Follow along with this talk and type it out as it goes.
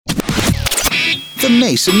The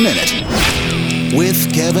Mason Minute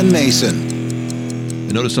with Kevin Mason.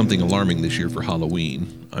 I noticed something alarming this year for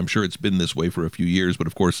Halloween. I'm sure it's been this way for a few years, but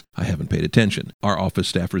of course, I haven't paid attention. Our office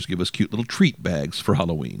staffers give us cute little treat bags for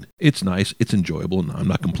Halloween. It's nice, it's enjoyable, and I'm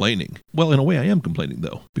not complaining. Well, in a way, I am complaining,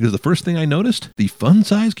 though, because the first thing I noticed, the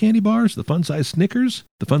fun-size candy bars, the fun-size Snickers,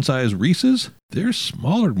 the fun-size Reese's, they're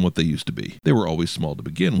smaller than what they used to be. They were always small to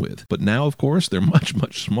begin with, but now, of course, they're much,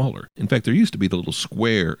 much smaller. In fact, there used to be the little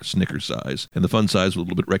square Snickers size, and the fun size was a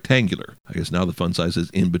little bit rectangular. I guess now the fun size is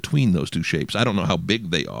in between those two shapes. I don't know how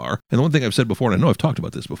big they are. And the one thing I've said before, and I know I've talked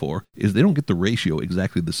about this before, is they don't get the ratio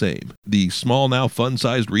exactly the same. The small now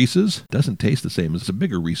fun-sized Reese's doesn't taste the same as a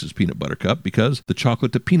bigger Reese's peanut butter cup because the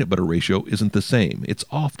chocolate to peanut butter ratio isn't the same. It's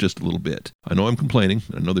off just a little bit. I know I'm complaining.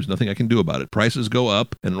 I know there's nothing I can do about it. Prices go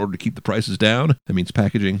up, and in order to keep the prices down, that means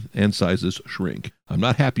packaging and sizes shrink. I'm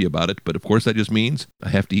not happy about it, but of course that just means I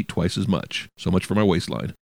have to eat twice as much. So much for my waistline.